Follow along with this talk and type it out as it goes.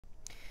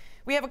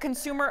We have a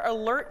consumer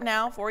alert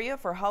now for you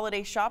for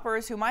holiday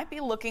shoppers who might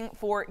be looking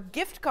for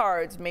gift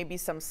cards, maybe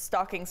some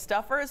stocking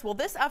stuffers. Well,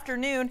 this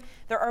afternoon,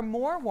 there are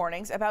more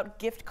warnings about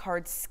gift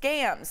card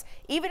scams.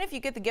 Even if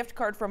you get the gift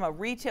card from a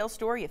retail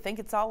store, you think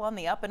it's all on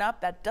the up and up,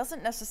 that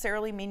doesn't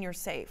necessarily mean you're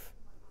safe.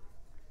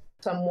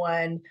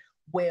 Someone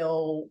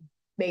will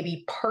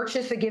maybe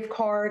purchase a gift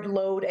card,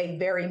 load a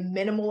very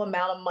minimal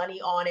amount of money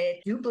on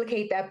it,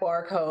 duplicate that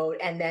barcode,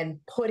 and then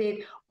put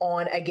it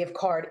on a gift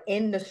card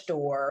in the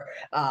store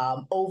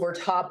over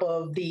top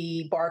of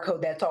the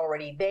barcode that's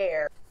already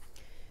there.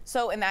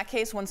 So in that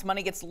case, once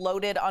money gets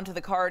loaded onto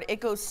the card,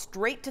 it goes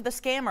straight to the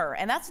scammer.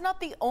 And that's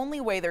not the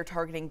only way they're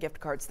targeting gift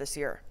cards this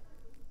year.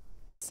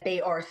 They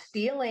are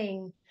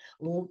stealing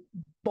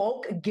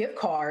bulk gift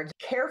cards,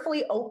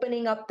 carefully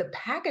opening up the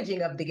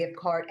packaging of the gift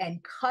card and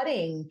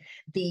cutting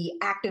the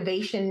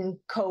activation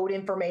code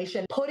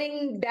information,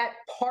 putting that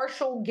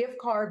partial gift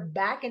card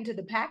back into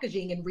the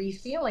packaging and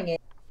resealing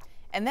it.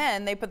 And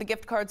then they put the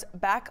gift cards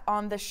back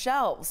on the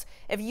shelves.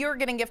 If you're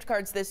getting gift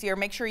cards this year,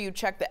 make sure you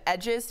check the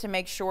edges to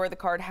make sure the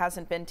card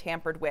hasn't been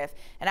tampered with.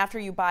 And after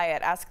you buy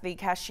it, ask the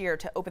cashier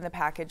to open the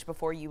package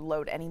before you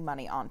load any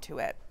money onto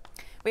it.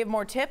 We have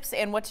more tips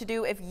and what to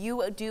do if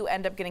you do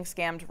end up getting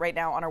scammed right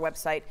now on our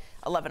website,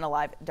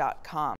 11alive.com.